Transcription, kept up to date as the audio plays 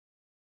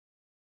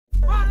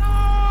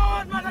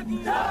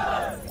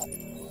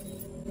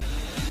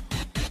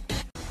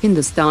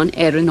Hindustan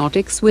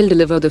Aeronautics will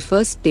deliver the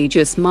first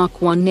Tejas Mark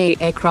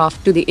 1A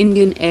aircraft to the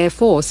Indian Air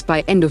Force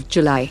by end of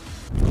July.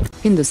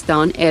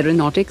 Hindustan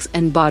Aeronautics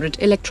and Bharat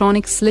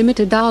Electronics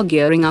Ltd are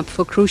gearing up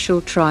for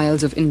crucial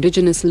trials of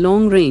indigenous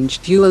long-range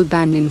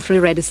dual-band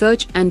infrared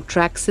search and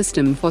track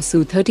system for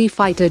Su-30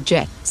 fighter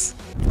jets.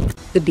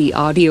 The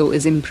DRDO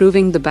is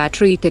improving the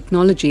battery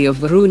technology of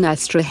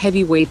Varunastra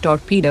Heavyweight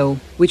Torpedo,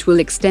 which will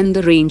extend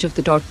the range of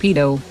the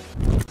torpedo.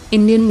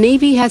 Indian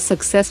Navy has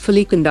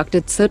successfully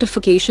conducted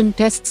certification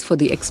tests for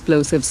the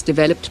explosives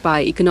developed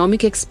by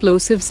Economic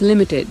Exp-los-ives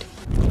Ltd.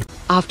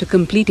 After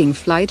completing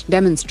flight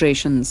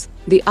demonstrations,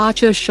 the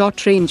Archer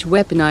short-range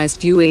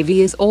weaponized UAV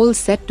is all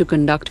set to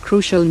conduct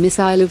crucial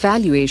missile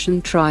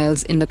evaluation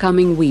trials in the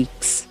coming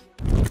weeks.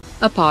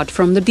 Apart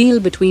from the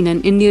deal between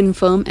an Indian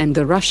firm and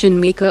the Russian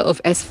maker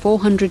of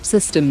S-400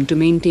 system to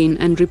maintain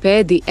and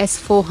repair the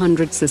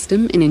S-400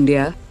 system in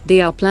India, they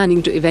are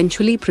planning to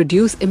eventually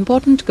produce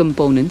important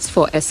components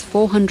for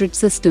S-400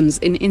 systems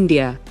in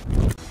India.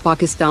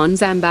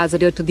 Pakistan's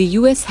ambassador to the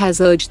US has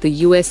urged the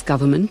US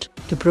government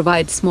to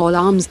provide small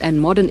arms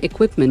and modern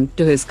equipment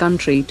to his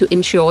country to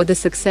ensure the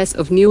success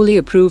of newly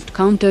approved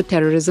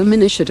counter-terrorism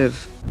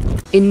initiative.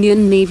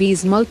 Indian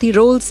Navy's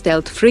multi-role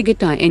stealth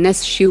frigate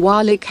INS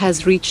Shivalik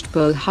has reached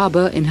Pearl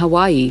Harbor in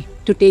Hawaii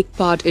to take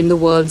part in the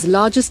world's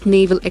largest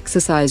naval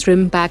exercise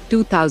RIMPAC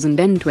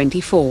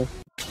 2024.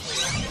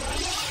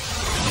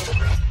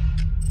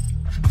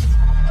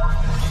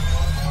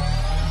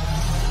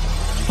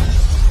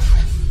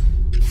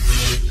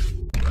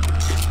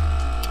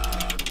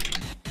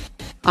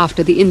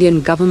 After the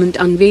Indian government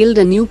unveiled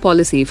a new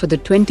policy for the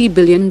 $20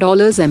 billion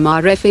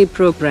MRFA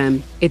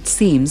program, it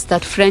seems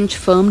that French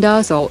firm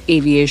Dassault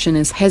Aviation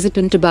is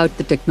hesitant about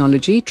the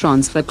technology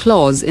transfer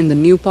clause in the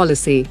new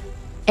policy.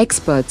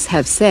 Experts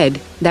have said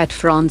that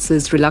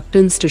France's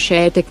reluctance to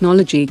share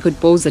technology could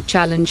pose a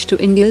challenge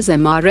to India's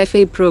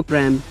MRFA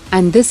program,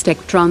 and this tech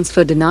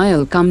transfer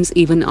denial comes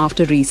even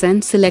after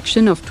recent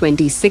selection of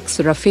 26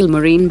 Rafale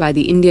Marine by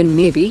the Indian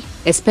Navy,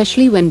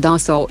 especially when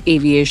Dassault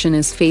Aviation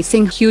is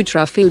facing huge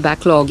Rafale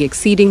backlog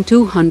exceeding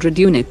 200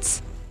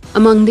 units.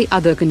 Among the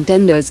other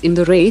contenders in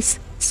the race,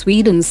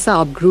 Sweden's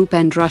Saab Group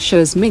and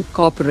Russia's MiG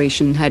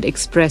Corporation had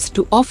expressed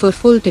to offer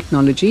full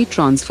technology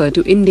transfer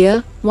to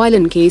India, while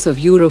in case of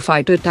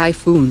Eurofighter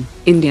Typhoon,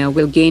 India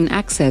will gain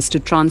access to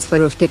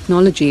transfer of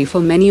technology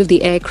for many of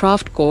the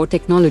aircraft core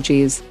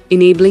technologies,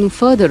 enabling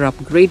further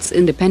upgrades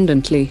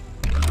independently.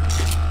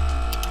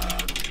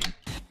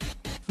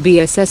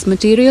 BSS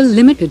Material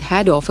Limited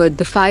had offered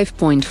the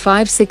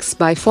 5.56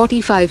 by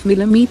 45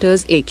 mm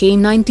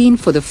AK-19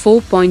 for the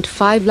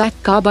 4.5 lakh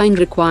carbine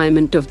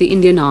requirement of the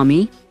Indian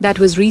Army, that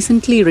was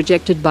recently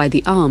rejected by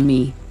the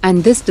Army,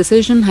 and this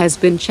decision has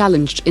been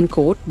challenged in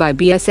court by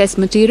BSS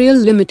Material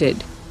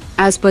Limited.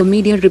 As per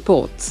media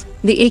reports,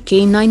 the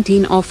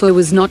AK-19 offer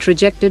was not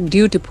rejected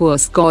due to poor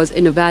scores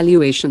in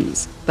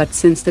evaluations, but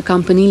since the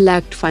company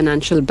lacked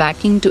financial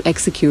backing to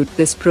execute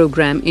this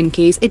program in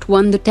case it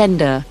won the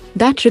tender,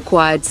 that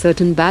required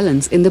certain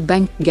balance in the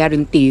bank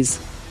guarantees.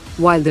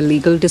 While the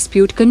legal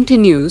dispute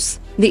continues,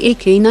 the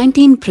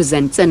AK-19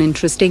 presents an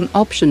interesting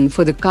option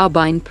for the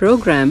carbine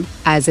program,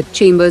 as it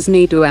chambers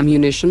NATO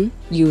ammunition,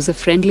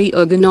 user-friendly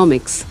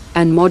ergonomics,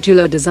 and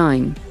modular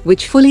design,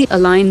 which fully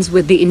aligns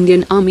with the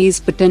Indian Army's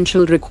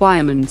potential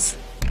requirements.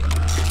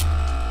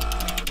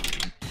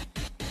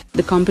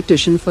 The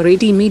competition for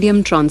 80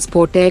 medium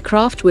transport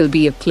aircraft will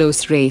be a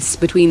close race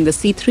between the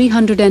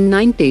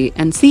C-390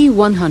 and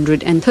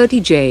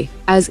C-130J,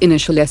 as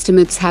initial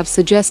estimates have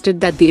suggested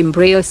that the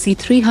Embraer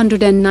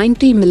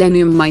C-390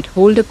 Millennium might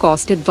hold a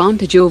cost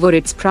advantage over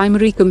its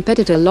primary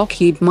competitor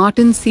Lockheed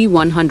Martin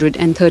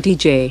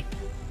C-130J.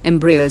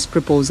 Embraer's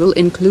proposal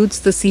includes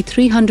the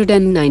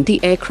C-390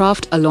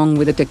 aircraft along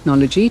with a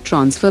technology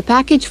transfer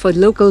package for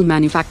local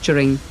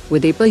manufacturing,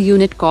 with a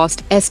per-unit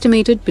cost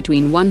estimated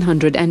between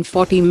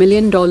 $140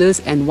 million and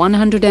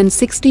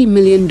 $160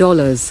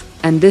 million,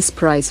 and this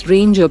price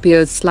range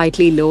appears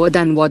slightly lower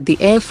than what the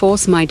Air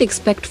Force might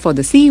expect for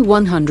the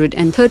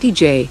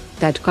C-130J,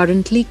 that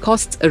currently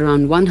costs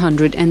around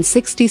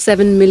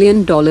 $167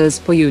 million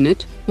per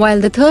unit,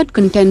 while the third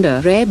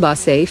contender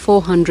Airbus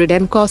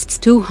A400M costs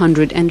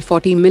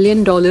 $240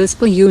 million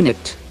per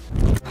unit.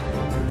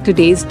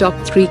 Today's top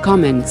 3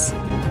 comments.